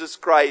Lord Jesus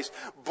Christ,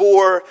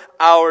 bore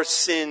our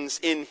sins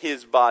in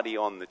His body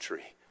on the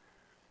tree,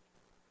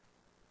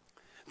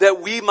 that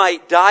we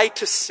might die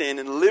to sin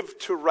and live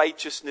to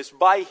righteousness.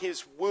 By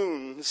His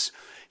wounds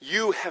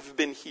you have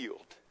been healed.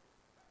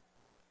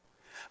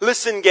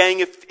 Listen,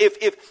 gang,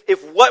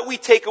 if what we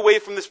take away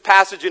from this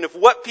passage and if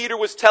what Peter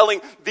was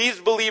telling these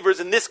believers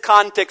in this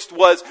context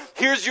was,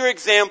 here's your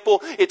example,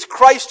 it's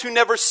Christ who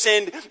never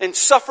sinned and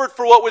suffered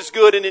for what was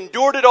good and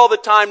endured it all the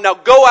time, now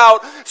go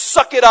out,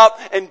 suck it up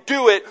and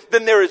do it,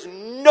 then there is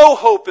no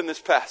hope in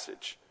this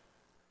passage.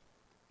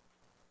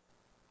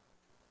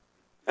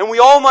 And we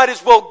all might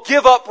as well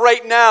give up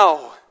right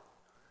now.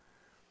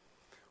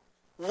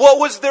 What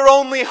was their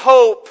only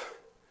hope?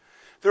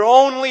 Their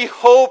only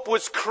hope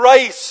was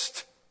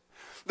Christ.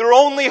 Their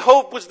only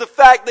hope was the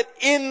fact that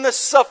in the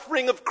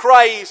suffering of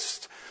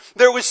Christ,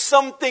 there was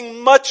something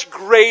much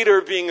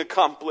greater being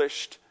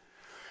accomplished.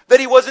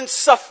 That He wasn't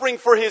suffering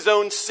for His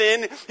own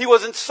sin. He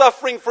wasn't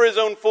suffering for His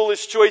own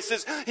foolish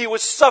choices. He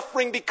was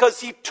suffering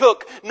because He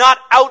took, not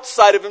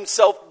outside of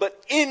Himself,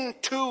 but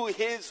into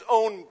His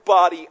own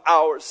body,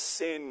 our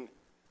sin.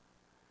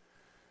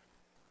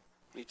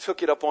 He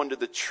took it up onto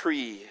the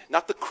tree,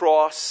 not the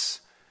cross,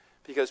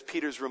 because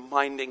Peter's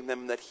reminding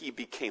them that He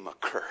became a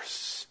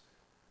curse.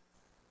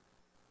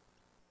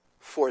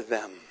 For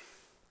them,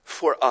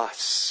 for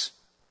us.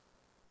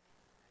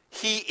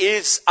 He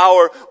is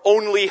our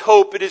only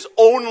hope. It is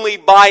only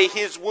by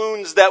His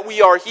wounds that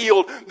we are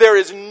healed. There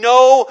is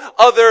no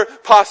other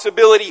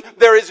possibility.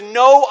 There is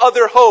no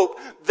other hope.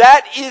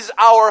 That is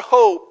our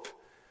hope.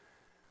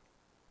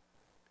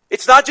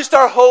 It's not just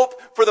our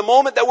hope for the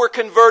moment that we're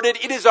converted.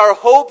 It is our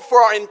hope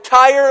for our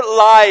entire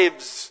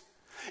lives.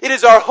 It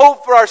is our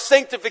hope for our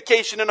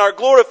sanctification and our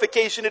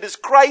glorification. It is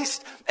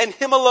Christ and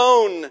Him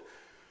alone.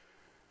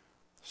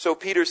 So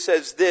Peter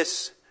says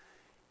this,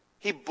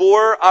 He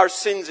bore our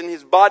sins in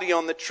His body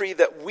on the tree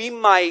that we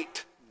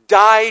might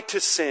die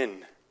to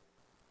sin.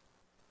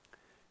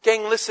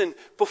 Gang, listen,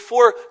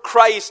 before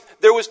Christ,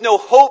 there was no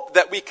hope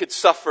that we could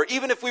suffer.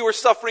 Even if we were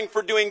suffering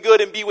for doing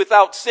good and be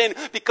without sin,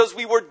 because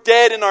we were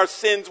dead in our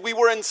sins. We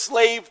were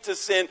enslaved to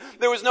sin.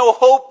 There was no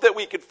hope that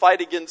we could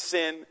fight against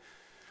sin.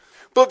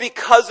 But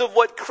because of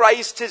what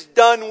Christ has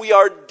done, we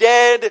are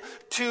dead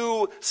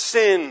to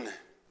sin.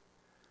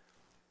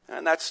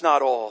 And that's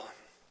not all.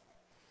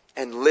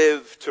 And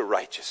live to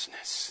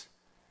righteousness.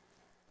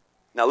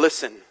 Now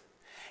listen,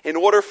 in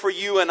order for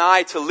you and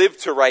I to live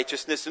to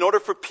righteousness, in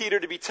order for Peter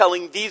to be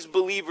telling these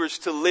believers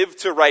to live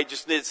to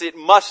righteousness, it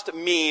must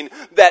mean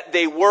that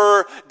they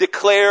were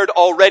declared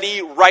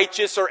already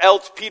righteous, or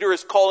else Peter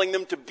is calling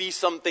them to be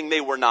something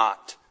they were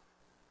not.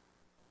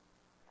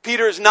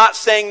 Peter is not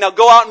saying, now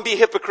go out and be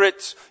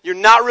hypocrites. You're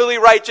not really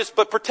righteous,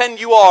 but pretend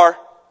you are.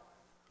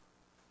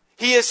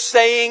 He is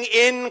saying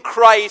in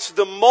Christ,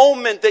 the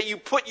moment that you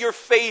put your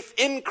faith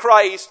in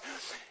Christ,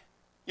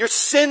 your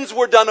sins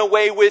were done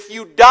away with.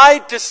 You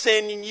died to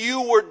sin and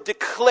you were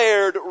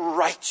declared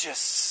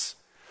righteous.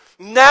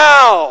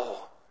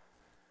 Now,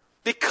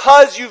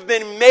 because you've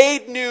been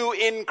made new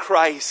in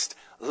Christ,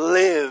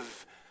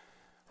 live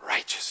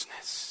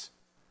righteousness.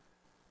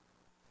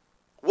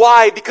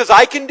 Why? Because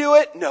I can do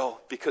it? No,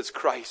 because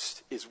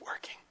Christ is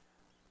working.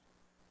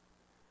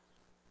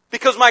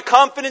 Because my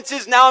confidence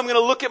is now I'm going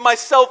to look at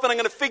myself and I'm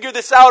going to figure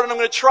this out and I'm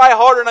going to try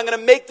harder and I'm going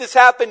to make this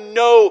happen.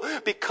 No,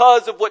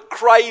 because of what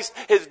Christ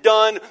has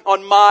done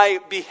on my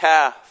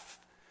behalf.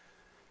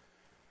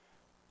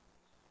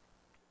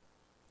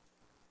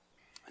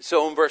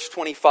 So in verse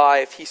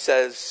 25 he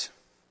says,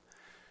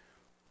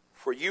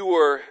 for you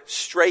were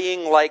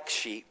straying like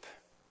sheep.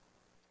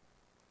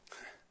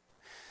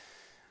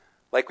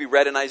 Like we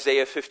read in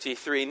Isaiah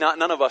 53,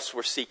 none of us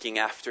were seeking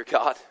after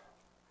God.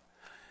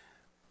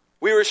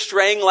 We were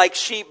straying like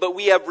sheep, but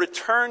we have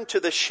returned to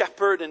the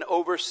shepherd and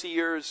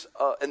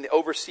the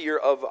overseer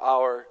of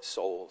our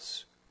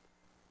souls.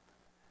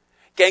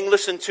 Gang,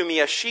 listen to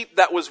me. A sheep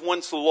that was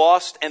once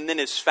lost and then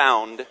is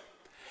found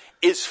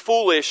is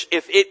foolish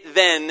if it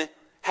then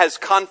has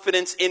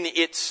confidence in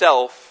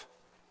itself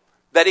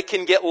that it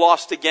can get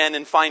lost again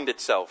and find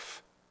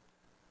itself.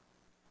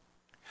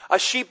 A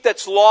sheep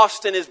that's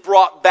lost and is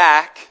brought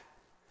back,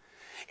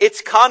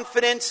 its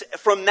confidence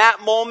from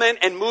that moment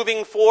and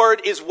moving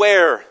forward is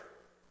where?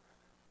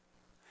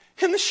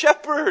 In the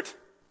shepherd.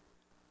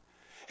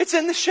 It's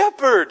in the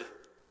shepherd.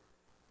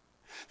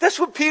 That's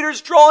what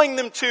Peter's drawing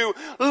them to.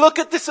 Look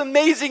at this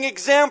amazing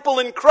example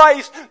in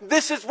Christ.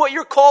 This is what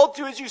you're called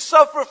to as you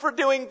suffer for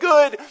doing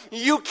good.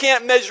 You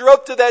can't measure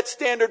up to that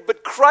standard,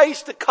 but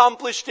Christ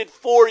accomplished it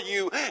for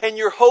you, and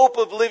your hope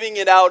of living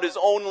it out is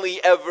only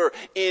ever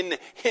in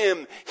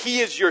Him.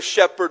 He is your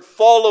shepherd.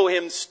 Follow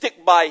Him.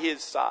 Stick by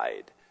His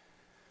side.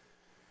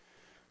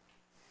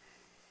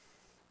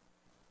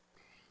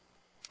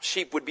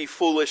 Sheep would be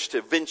foolish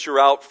to venture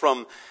out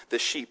from the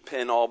sheep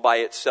pen all by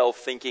itself,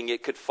 thinking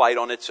it could fight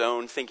on its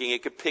own, thinking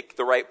it could pick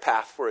the right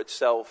path for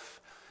itself.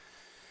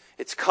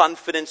 Its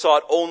confidence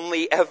ought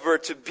only ever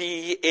to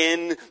be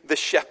in the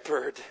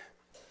shepherd.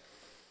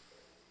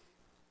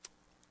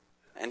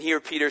 And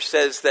here Peter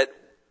says that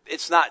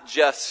it's not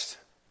just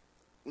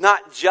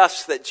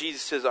that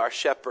Jesus is our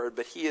shepherd,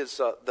 but he is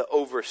the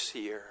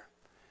overseer.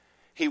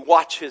 He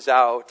watches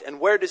out. And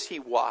where does he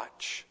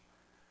watch?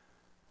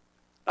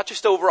 Not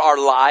just over our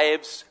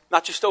lives,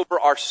 not just over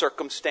our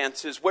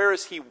circumstances. Where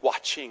is he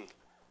watching?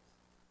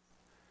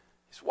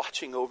 He's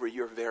watching over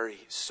your very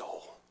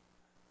soul.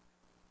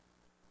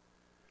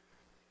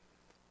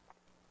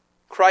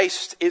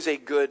 Christ is a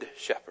good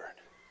shepherd.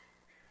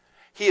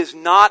 He is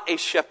not a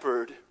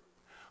shepherd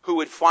who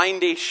would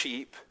find a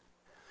sheep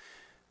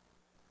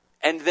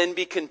and then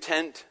be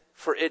content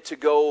for it to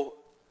go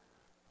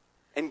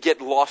and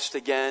get lost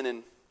again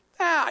and,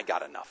 I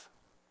got enough.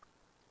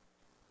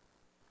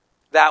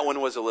 That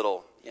one was a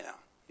little,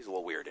 he's a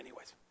little weird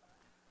anyways.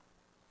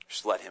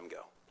 Just let him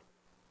go.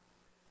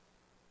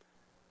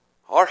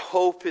 Our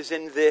hope is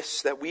in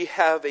this, that we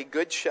have a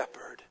good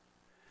shepherd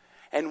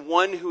and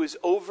one who is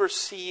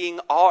overseeing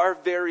our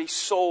very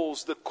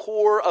souls, the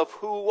core of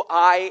who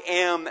I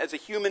am as a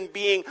human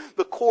being,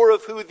 the core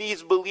of who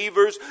these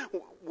believers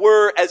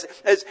were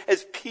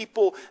as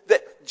people,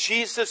 that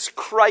Jesus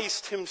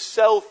Christ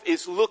himself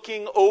is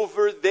looking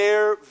over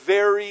their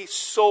very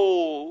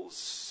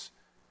souls.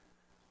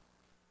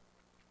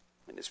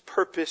 And his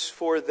purpose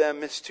for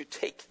them is to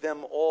take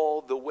them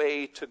all the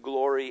way to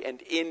glory.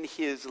 And in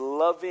his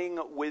loving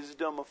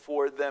wisdom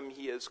for them,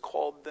 he has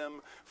called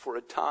them for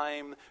a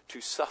time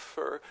to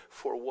suffer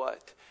for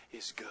what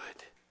is good.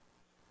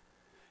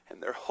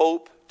 And their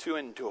hope to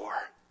endure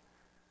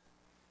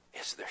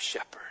is their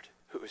shepherd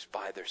who is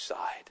by their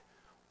side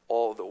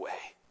all the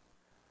way.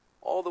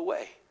 All the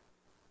way.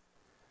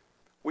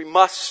 We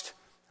must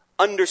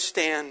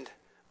understand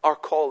our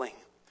calling.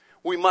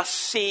 We must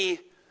see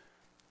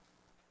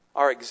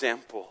our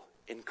example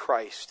in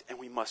Christ, and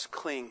we must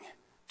cling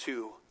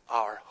to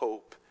our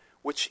hope,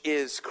 which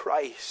is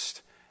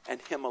Christ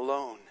and him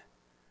alone.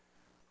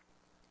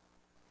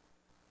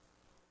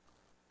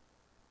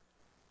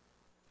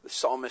 The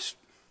psalmist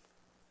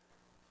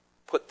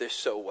put this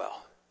so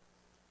well.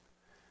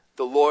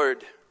 The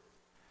Lord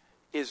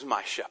is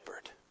my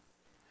shepherd.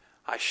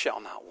 I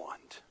shall not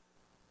want.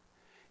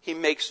 He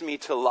makes me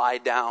to lie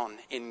down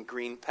in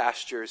green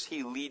pastures.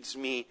 He leads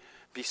me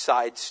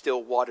beside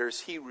still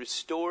waters. He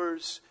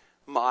restores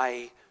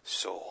my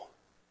soul.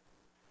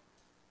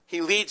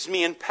 He leads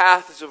me in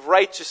paths of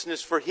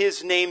righteousness for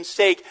his name's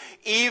sake.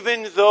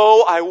 Even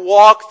though I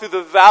walk through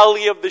the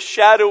valley of the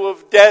shadow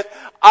of death,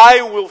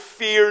 I will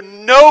fear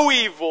no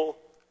evil.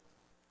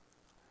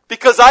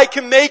 Because I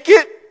can make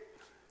it.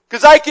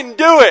 Because I can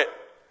do it.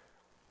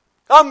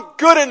 I'm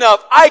good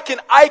enough. I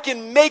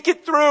can make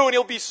it through, and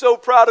he'll be so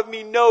proud of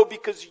me. No,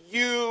 because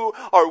you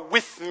are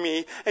with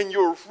me, and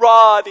your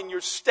rod and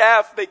your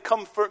staff, they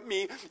comfort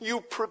me.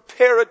 You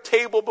prepare a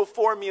table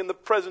before me in the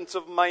presence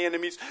of my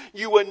enemies.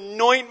 You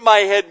anoint my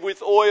head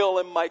with oil,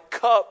 and my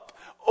cup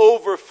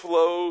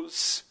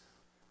overflows.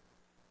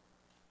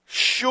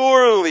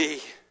 Surely,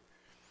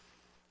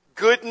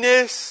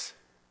 goodness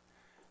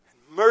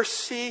and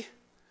mercy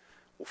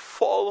will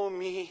follow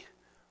me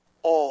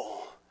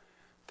all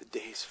the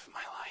days of my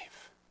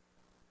life.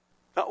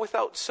 Not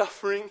without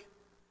suffering,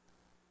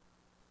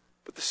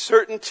 but the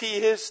certainty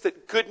is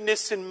that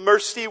goodness and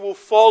mercy will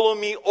follow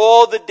me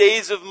all the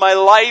days of my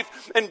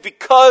life. And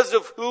because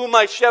of who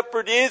my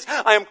shepherd is,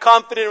 I am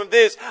confident of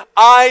this: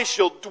 I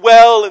shall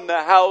dwell in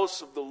the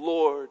house of the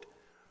Lord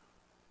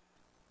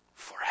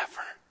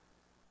forever.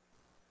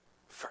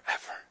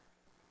 Forever.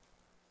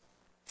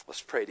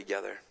 Let's pray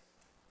together.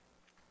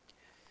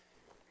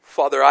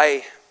 Father,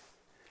 I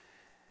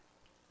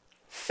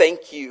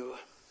thank you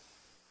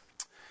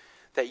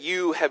that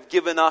you have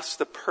given us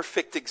the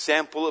perfect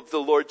example of the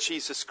Lord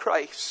Jesus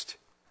Christ.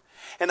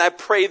 And I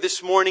pray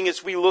this morning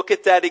as we look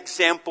at that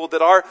example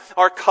that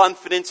our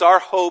confidence, our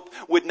hope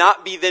would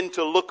not be then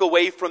to look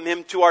away from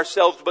him to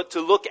ourselves, but to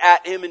look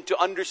at him and to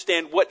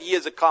understand what he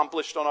has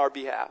accomplished on our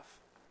behalf.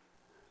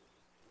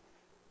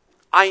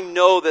 I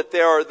know that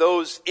there are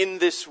those in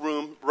this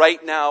room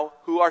right now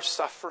who are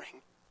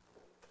suffering.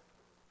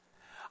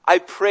 I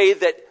pray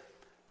that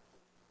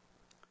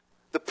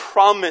the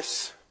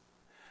promise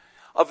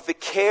of the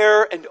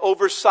care and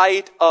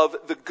oversight of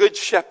the Good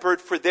Shepherd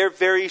for their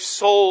very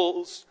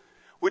souls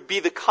would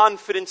be the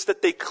confidence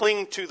that they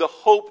cling to, the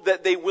hope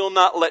that they will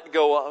not let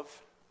go of.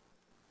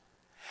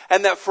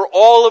 And that for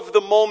all of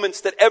the moments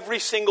that every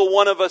single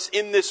one of us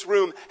in this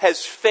room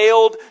has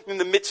failed in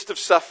the midst of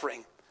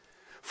suffering,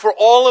 for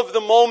all of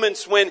the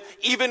moments when,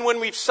 even when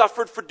we've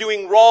suffered for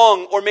doing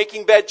wrong or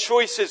making bad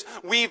choices,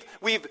 we've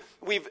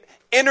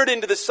entered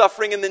into the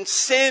suffering and then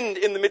sinned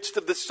in the midst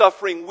of the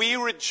suffering, we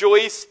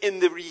rejoice in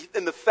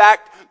the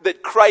fact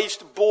that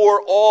Christ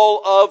bore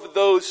all of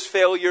those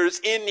failures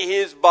in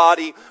his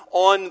body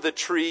on the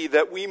tree,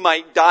 that we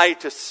might die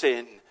to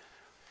sin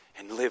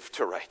and live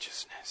to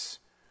righteousness.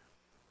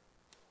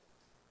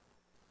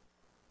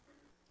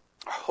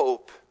 Our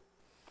hope,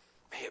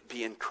 may it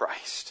be in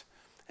Christ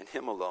and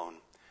Him alone.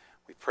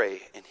 We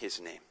pray in His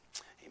name.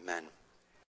 Amen.